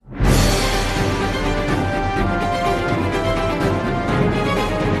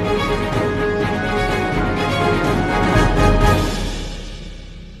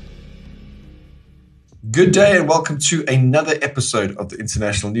Good day and welcome to another episode of the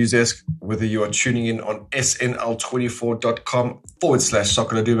International News Desk. Whether you are tuning in on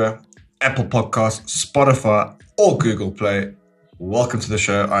snl24.com/Soccer Apple Podcasts, Spotify, or Google Play, welcome to the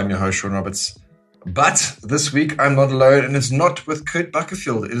show. I'm your host, Sean Roberts. But this week, I'm not alone, and it's not with Kurt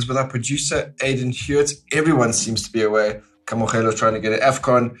Buckerfield. It is with our producer, Aidan Hewitt. Everyone seems to be away. Camogelo's trying to get an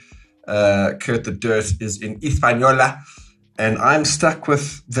AFCON. Kurt the Dirt is in Hispaniola. And I'm stuck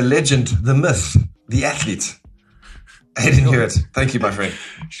with the legend, the myth, the athlete, Aidan Hewitt. Thank you, my friend.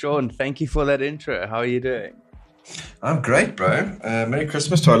 Sean, thank you for that intro. How are you doing? I'm great, bro. Merry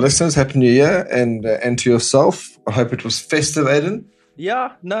Christmas to our listeners. Happy New Year, and to yourself. I hope it was festive, Aidan.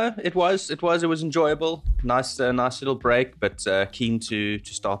 Yeah, no, it was. It was enjoyable. Nice little break, but keen to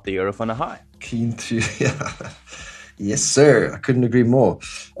start the year off on a high. Yeah. Yes, sir. I couldn't agree more.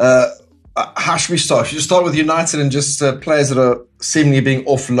 How should we start? Should we start with United and just players that are seemingly being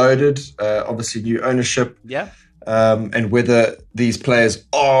offloaded? Obviously, new ownership. Yeah. And whether these players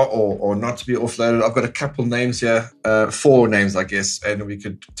are or not to be offloaded. I've got a couple names here, 4 names, I guess, and we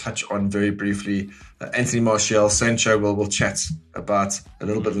could touch on very briefly. Anthony Martial, Sancho, we'll chat about a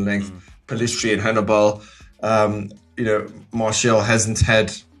little bit of length. Pellistri and Hannibal. Martial hasn't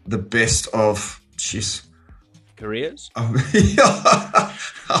had the best of, careers. That's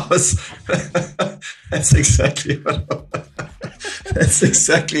exactly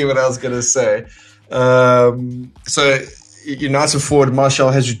what I was going to say. So United forward Martial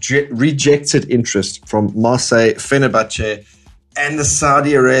has rejected interest from Marseille, Fenerbahce, and the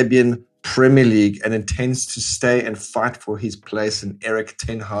Saudi Arabian Premier League, and intends to stay and fight for his place in Erik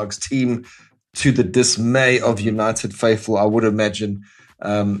ten Hag's team, to the dismay of United faithful, I would imagine.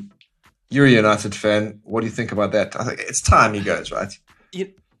 You're a United fan. What do you think about that? I think it's time he goes, right?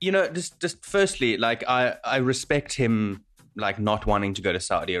 Just firstly, like I respect him, like not wanting to go to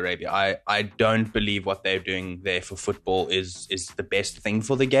Saudi Arabia. I don't believe what they're doing there for football is the best thing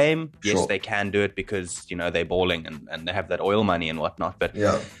for the game. Sure. Yes, they can do it because, they're balling and they have that oil money and whatnot. But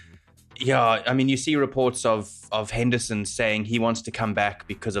yeah, I mean, you see reports of Henderson saying he wants to come back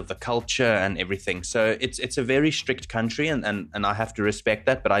because of the culture and everything. So it's a very strict country, and I have to respect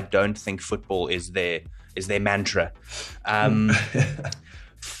that. But I don't think football is their mantra.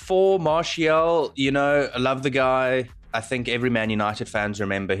 For Martial, I love the guy. I think every Man United fans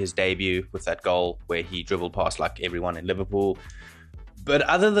remember his debut with that goal where he dribbled past like everyone in Liverpool. But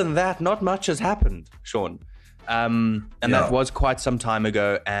other than that, not much has happened, Sean. That was quite some time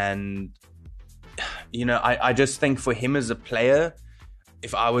ago. And, I just think for him as a player,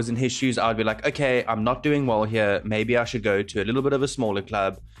 if I was in his shoes, I'd be like, okay, I'm not doing well here. Maybe I should go to a little bit of a smaller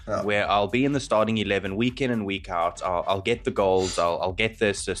club where I'll be in the starting 11 week in and week out. I'll get the goals. I'll get the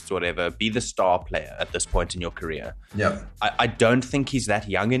assists, whatever. Be the star player at this point in your career. Yeah. I don't think he's that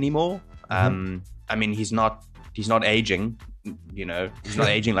young anymore. Mm-hmm. I mean, he's not aging, he's not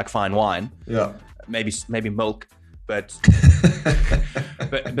aging like fine wine. Yeah. Maybe milk, but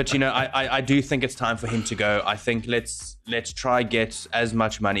I do think it's time for him to go. I think let's try get as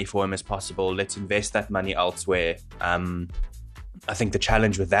much money for him as possible. Let's invest that money elsewhere. I think the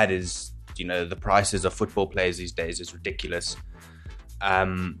challenge with that is, the prices of football players these days is ridiculous.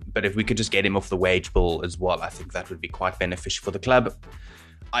 But if we could just get him off the wage bill as well, I think that would be quite beneficial for the club.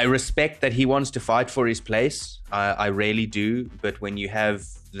 I respect that he wants to fight for his place. I really do. But when you have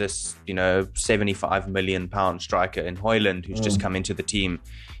this, 75 million pound striker in Højlund, who's just come into the team,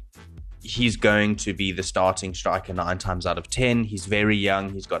 he's going to be the starting striker 9 times out of 10. He's very young.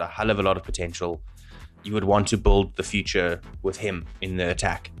 He's got a hell of a lot of potential. You would want to build the future with him in the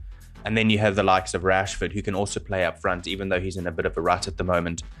attack. And then you have the likes of Rashford, who can also play up front, even though he's in a bit of a rut at the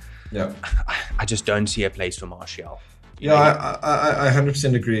moment. Yeah, I just don't see a place for Martial. Yeah, I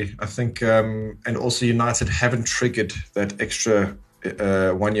 100% agree. I think, and also United haven't triggered that extra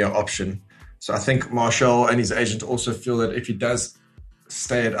 1-year option. So I think Martial and his agent also feel that if he does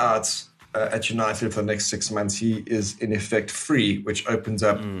stay at United for the next 6 months, he is in effect free, which opens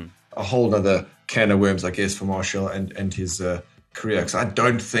up a whole other can of worms, I guess, for Martial and his career. Because I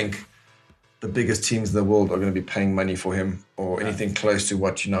don't think the biggest teams in the world are going to be paying money for him or anything close to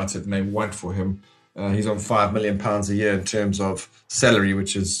what United may want for him. He's on £5 million a year in terms of salary,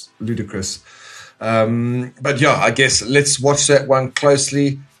 which is ludicrous. But yeah, I guess let's watch that one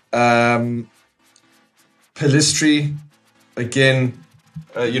closely. Pellistri, again,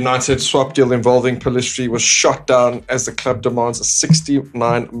 United swap deal involving Pellistri was shot down as the club demands a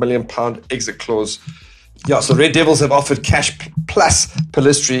 £69 million exit clause. Yeah, so Red Devils have offered cash plus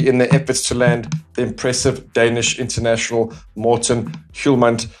Pellistri in their efforts to land the impressive Danish international Morten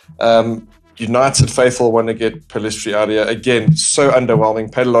Hjulmand. United faithful want to get Pellistri out of here. Again, so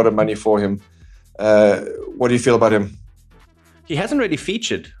underwhelming. Paid a lot of money for him. What do you feel about him? He hasn't really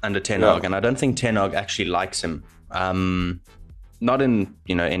featured under Ten Hag, and I don't think Ten Hag actually likes him. Not in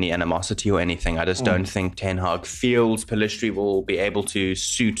any animosity or anything. I just don't think Ten Hag feels Pellistri will be able to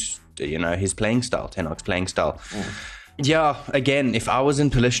suit his playing style, Ten Hag's playing style. Yeah, again, if I was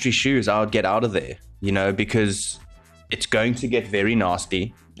in Pellistri's shoes, I would get out of there, because it's going to get very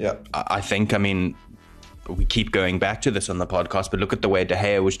nasty. Yeah, I think. I mean, we keep going back to this on the podcast, but look at the way De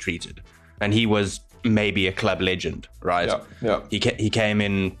Gea was treated, and he was maybe a club legend, right? Yeah. He came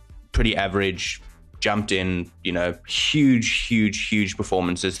in pretty average, jumped in, huge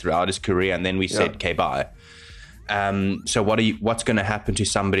performances throughout his career, and then we said, okay, bye. So what's going to happen to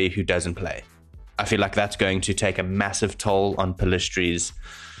somebody who doesn't play? I feel like that's going to take a massive toll on Pellistri's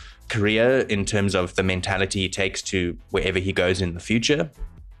career in terms of the mentality he takes to wherever he goes in the future.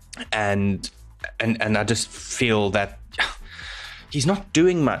 And I just feel that he's not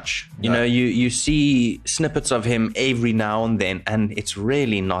doing much. You see snippets of him every now and then, and it's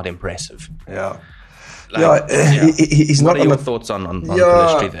really not impressive. Yeah. He's what are your thoughts on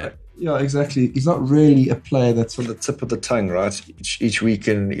Pellistri there? Yeah, exactly. He's not really a player that's on the tip of the tongue, right? Each week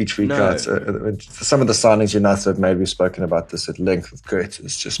in, each week out. Some of the signings United have made, we've spoken about this at length with Kurt.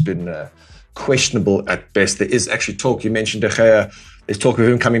 It's just been questionable at best. There is actually talk. You mentioned De Gea. There's talk of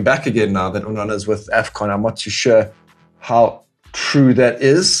him coming back again now that Onana's with AFCON. I'm not too sure how true that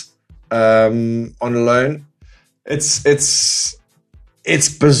is on loan. It's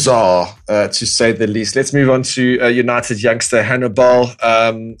bizarre, to say the least. Let's move on to United youngster Hannibal.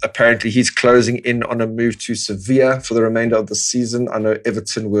 Apparently, he's closing in on a move to Sevilla for the remainder of the season. I know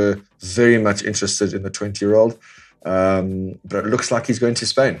Everton were very much interested in the 20-year-old, but it looks like he's going to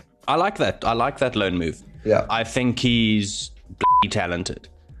Spain. I like that. I like that loan move. Yeah, I think he's bloody talented.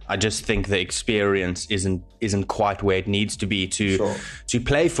 I just think the experience isn't quite where it needs to be to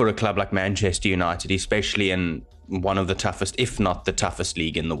play for a club like Manchester United, especially in one of the toughest, if not the toughest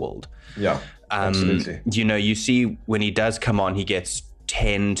league in the world. Yeah, absolutely. You see when he does come on, he gets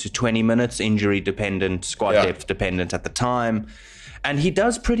 10 to 20 minutes, injury dependent, squad depth dependent at the time, and he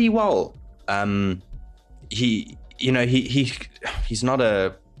does pretty well. He's not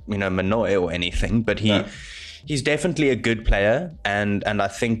a Manoy or anything, but he's definitely a good player, and I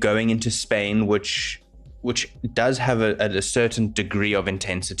think going into Spain, which does have a certain degree of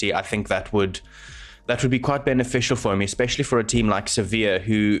intensity, I think that would be quite beneficial for him, especially for a team like Sevilla,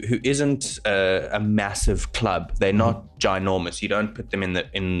 who isn't a massive club. They're not ginormous. You don't put them in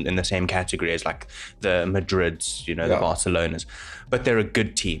the same category as like the Madrids, the Barcelonas, but they're a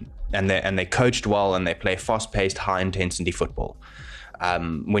good team, and they coached well, and they play fast-paced, high-intensity football.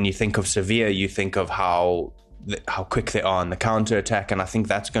 When you think of Sevilla, you think of how quick they are on the counter-attack, and I think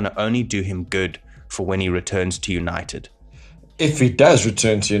that's going to only do him good for when he returns to United. If he does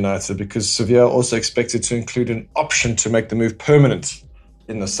return to United, because Sevilla also expected to include an option to make the move permanent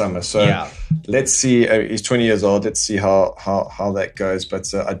in the summer. So let's see. He's 20 years old. Let's see how that goes.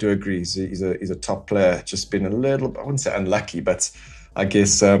 But I do agree. He's a top player. Just been a little, I wouldn't say unlucky, but I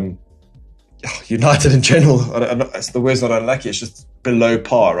guess United in general, the word's not unlucky. It's just below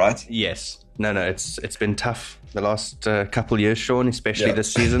par, right? Yes. No, it's been tough the last couple of years, Sean, especially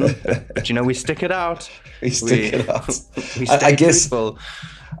this season. But we stick it out. We stick it out. We stay truthful.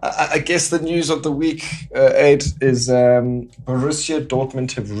 I guess the news of the week, Ed, is Borussia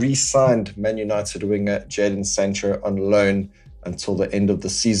Dortmund have re-signed Man United winger Jadon Sancho on loan until the end of the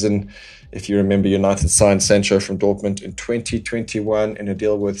season. If you remember, United signed Sancho from Dortmund in 2021 in a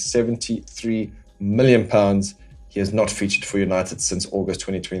deal worth £73 million. He has not featured for United since August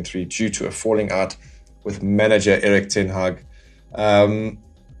 2023 due to a falling out with manager Erik ten Hag.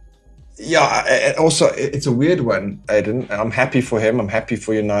 Also, it's a weird one, Aidan. I'm happy for him. I'm happy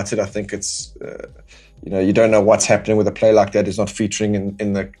for United. I think it's, you don't know what's happening with a player like that who's not featuring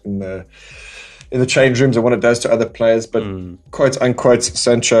in the change rooms and what it does to other players. But quote unquote,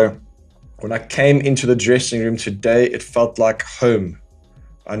 Sancho, when I came into the dressing room today, it felt like home.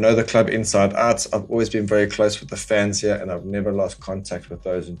 I know the club inside out. I've always been very close with the fans here, and I've never lost contact with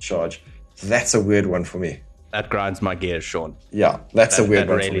those in charge. That's a weird one for me. That grinds my gears, Sean. Yeah, that's a weird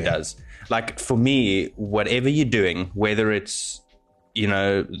one for me. That really does. Like, for me, whatever you're doing, whether it's,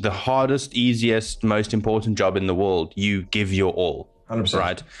 the hardest, easiest, most important job in the world, you give your all. 100%.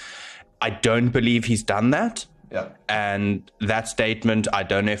 Right? I don't believe he's done that. Yeah. And that statement, I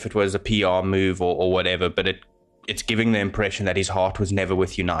don't know if it was a PR move or whatever, but it's giving the impression that his heart was never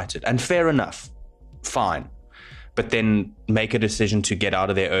with United. And fair enough. Fine. But then make a decision to get out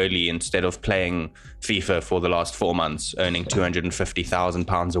of there early instead of playing FIFA for the last 4 months, earning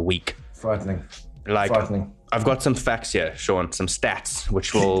 £250,000 a week. Frightening. Frightening. I've got some facts here, Sean, some stats,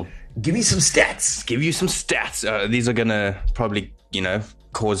 which will Give me some stats. give you some stats. These are going to probably,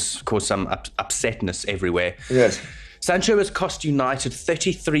 cause some upsetness everywhere. Yes. Sancho has cost United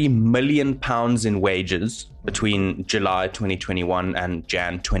 £33 million in wages between July 2021 and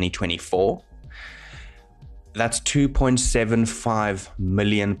Jan 2024. That's £2.75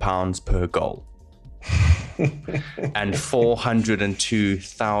 million per goal. And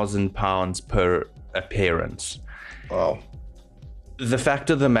 £402,000 per appearance. Wow. The fact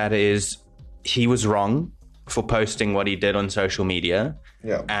of the matter is, he was wrong for posting what he did on social media.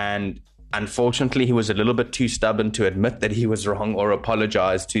 Yeah. And unfortunately, he was a little bit too stubborn to admit that he was wrong or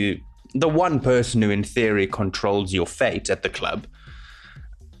apologize to the one person who, in theory, controls your fate at the club.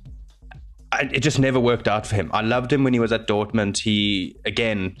 It just never worked out for him. I loved him when he was at Dortmund. He,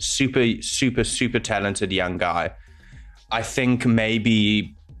 again, super talented young guy. I think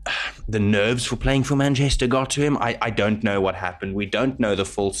maybe the nerves for playing for Manchester got to him. I don't know what happened. We don't know the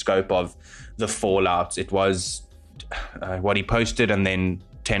full scope of the fallout. It was what he posted, and then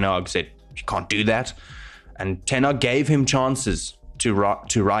Ten Hag said, you can't do that. And Ten Hag gave him chances to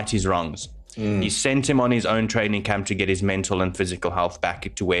right his wrongs. He sent him on his own training camp to get his mental and physical health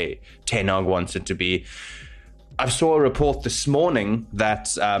back to where Ten Hag wants it to be. I saw a report this morning that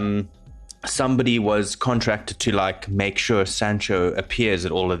somebody was contracted to make sure Sancho appears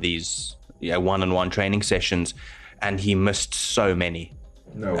at all of these one-on-one training sessions, and he missed so many.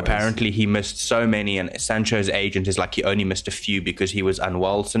 No Apparently he missed so many, and Sancho's agent is he only missed a few because he was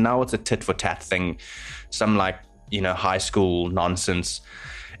unwell. So now it's a tit for tat thing, some high school nonsense.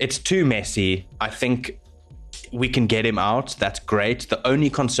 It's too messy. I think we can get him out. That's great. The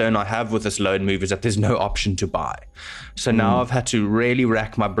only concern I have with this loan move is that there's no option to buy. So now I've had to really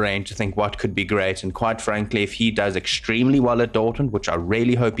rack my brain to think what could be great. And quite frankly, if he does extremely well at Dortmund, which I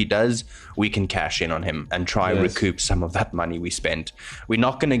really hope he does, we can cash in on him and try and recoup some of that money we spent. We're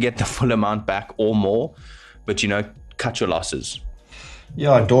not going to get the full amount back or more, but, cut your losses.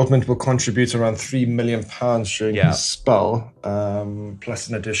 Yeah, Dortmund will contribute around £3 million during his spell, plus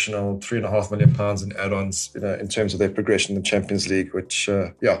an additional £3.5 million in add-ons, in terms of their progression in the Champions League, which,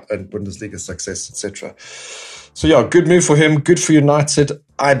 and Bundesliga success, etc. So, good move for him. Good for United,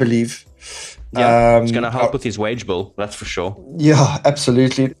 I believe. Yeah, it's going to help with his wage bill, that's for sure. Yeah,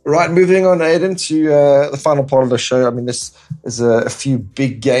 absolutely. Right, moving on, Aidan, to the final part of the show. I mean, this is a few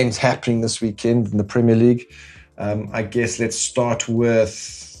big games happening this weekend in the Premier League. I guess let's start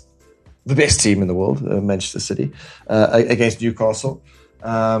with the best team in the world, Manchester City, against Newcastle.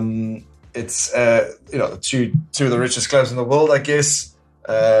 It's two of the richest clubs in the world, I guess.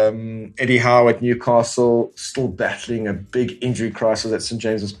 Eddie Howe at Newcastle still battling a big injury crisis at St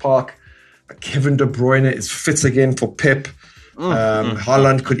James's Park. Kevin De Bruyne is fit again for Pep.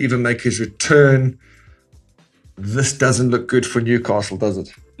 Haaland could even make his return. This doesn't look good for Newcastle, does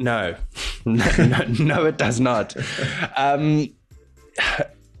it? No, it does not.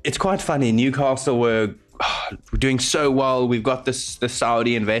 It's quite funny. Newcastle were doing so well. We've got the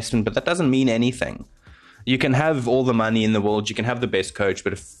Saudi investment, but that doesn't mean anything. You can have all the money in the world. You can have the best coach,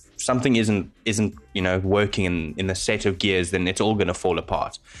 but if something isn't working in the set of gears, then it's all going to fall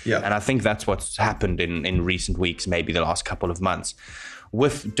apart. Yeah. And I think that's what's happened in recent weeks, maybe the last couple of months.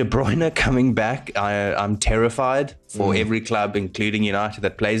 With De Bruyne coming back, I'm terrified for every club, including United,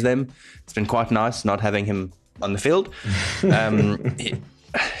 that plays them. It's been quite nice not having him on the field. When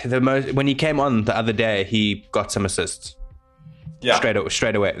he came on the other day, he got some assists. Yeah,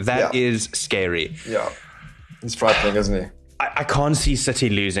 straight away. That is scary. Yeah, it's frightening, isn't he? I can't see City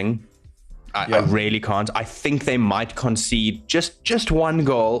losing. I really can't. I think they might concede just one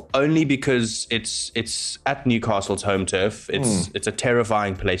goal, only because it's at Newcastle's home turf. It's a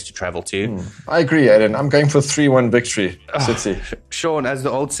terrifying place to travel to. I agree, Aidan. I'm going for 3-1 victory, City. Sean, as the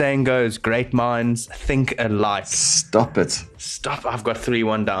old saying goes, great minds think alike. Stop it. Stop. I've got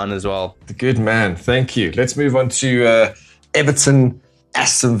 3-1 down as well. Good man. Thank you. Let's move on to Everton,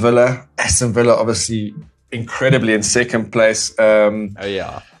 Aston Villa. Aston Villa, obviously, incredibly in second place.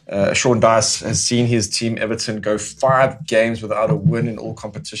 Sean Dice has seen his team Everton go 5 games without a win in all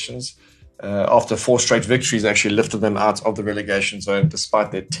competitions. After 4 straight victories, actually lifted them out of the relegation zone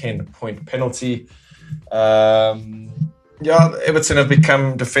despite their 10-point penalty. Everton have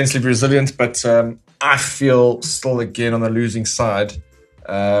become defensively resilient, but I feel still again on the losing side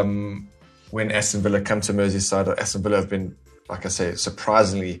when Aston Villa come to Merseyside. Aston Villa have been, like I say,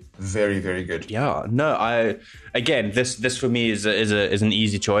 surprisingly very, very good. Yeah, no, this for me is an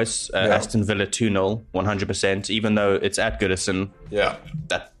easy choice. Aston Villa 2-0, 100%, even though it's at Goodison. Yeah.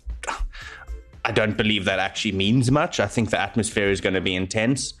 I don't believe that actually means much. I think the atmosphere is going to be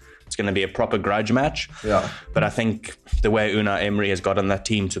intense. It's going to be a proper grudge match. Yeah. But I think the way Unai Emery has gotten that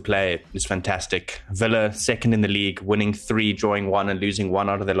team to play is fantastic. Villa, second in the league, winning 3, drawing 1, and losing 1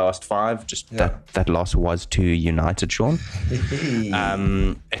 out of their last 5. That loss was to United, Sean.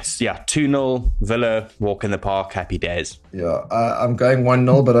 It's 2-0, Villa, walk in the park, happy days. Yeah, I'm going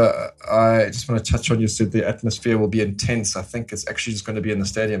 1-0, but I just want to touch on, you said the atmosphere will be intense. I think it's actually just going to be in the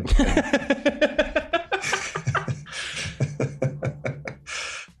stadium.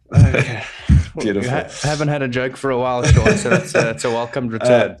 Okay. Beautiful. Haven't had a joke for a while, Sean, so it's a welcomed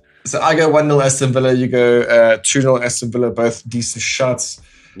return. So I go 1-0 Aston Villa, you go 2-0 Aston Villa, both decent shots.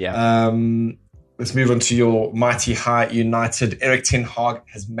 Yeah. Let's move on to your mighty high United. Erik ten Hag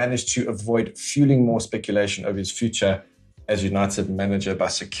has managed to avoid fueling more speculation over his future as United manager by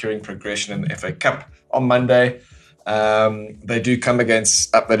securing progression in the FA Cup on Monday. They do come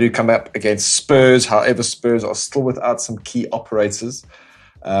up against Spurs. However, Spurs are still without some key operators.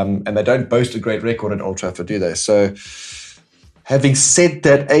 And they don't boast a great record at Old Trafford, do they? So, having said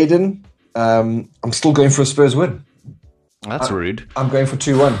that, Aiden, I'm still going for a Spurs win. That's rude. I'm going for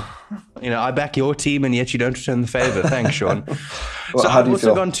 2-1. I back your team, and yet you don't return the favour. Thanks, Sean. Well, so how I've do you also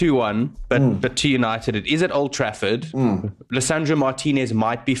feel? gone 2-1, but to United. It is at Old Trafford. Lissandro Martinez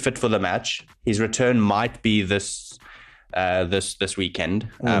might be fit for the match. His return might be this weekend.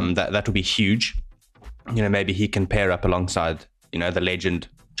 That will be huge. Maybe he can pair up alongside the legend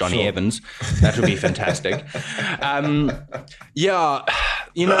Johnny Evans. That would be fantastic.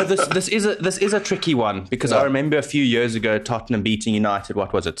 This is a tricky one because I remember a few years ago Tottenham beating United.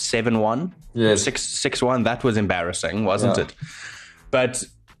 What was it? 7-1? Yes. 6-1. That was embarrassing, wasn't it? But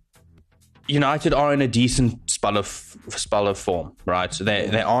United are in a decent spell of form, right? So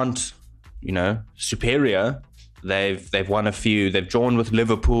they aren't, superior. They've won a few. They've drawn with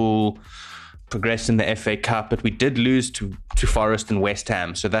Liverpool, progressed in the FA Cup, but we did lose to Forest and West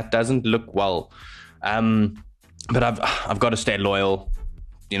Ham, so that doesn't look well. But I've got to stay loyal.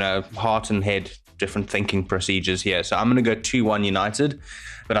 Heart and head, different thinking procedures here. So I'm going to go 2-1 United,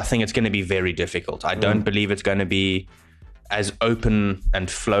 but I think it's going to be very difficult. I don't believe it's going to be as open and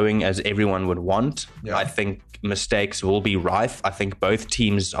flowing as everyone would want. Yeah. I think mistakes will be rife. I think both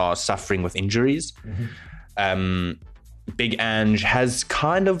teams are suffering with injuries. Big Ange has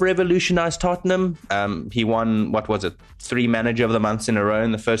kind of revolutionized Tottenham. He won, 3 manager of the months in a row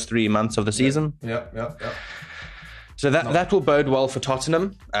in the first 3 months of the season. Yeah. So that will bode well for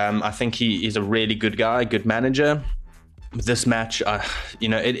Tottenham. I think he is a really good guy, good manager. This match,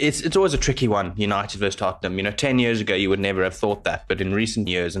 it's always a tricky one, United versus Tottenham. 10 years ago, you would never have thought that. But in recent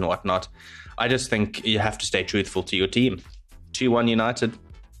years and whatnot, I just think you have to stay truthful to your team. 2-1 United.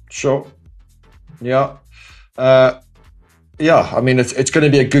 Sure. Yeah. It's going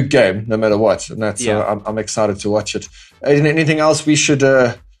to be a good game no matter what, and that's I'm excited to watch it. Anything else we should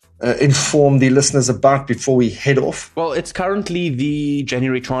inform the listeners about before we head off? Well, it's currently the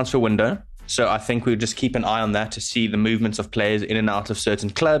January transfer window, so I think we'll just keep an eye on that to see the movements of players in and out of certain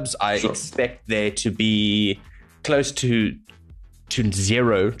clubs. I expect there to be close to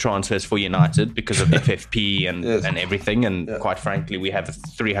 0 transfers for United because of FFP and everything. And quite frankly, we have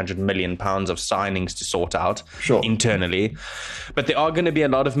 300 million pounds of signings to sort out internally. But there are going to be a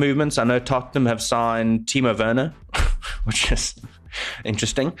lot of movements. I know Tottenham have signed Timo Werner, which is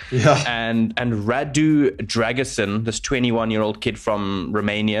interesting. Yeah. And Radu Dragusin, this 21-year-old kid from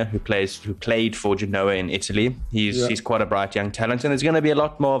Romania who played for Genoa in Italy. He's quite a bright young talent, and there's going to be a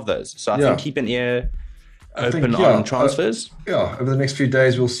lot more of those. So I think keep an ear open on transfers. Over the next few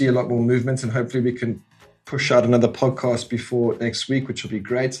days we'll see a lot more movement, and hopefully we can push out another podcast before next week, which will be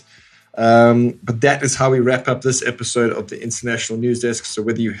great. But that is how we wrap up this episode of the International News Desk. So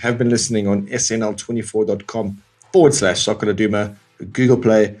whether you have been listening on snl24.com/Soccer Google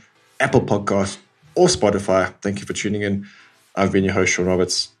Play, Apple Podcasts, or Spotify, thank you for tuning in. I've been your host, Sean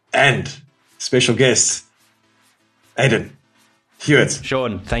Roberts, and special guest, Aiden Hewitt.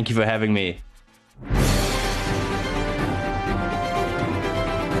 Sean, thank you for having me.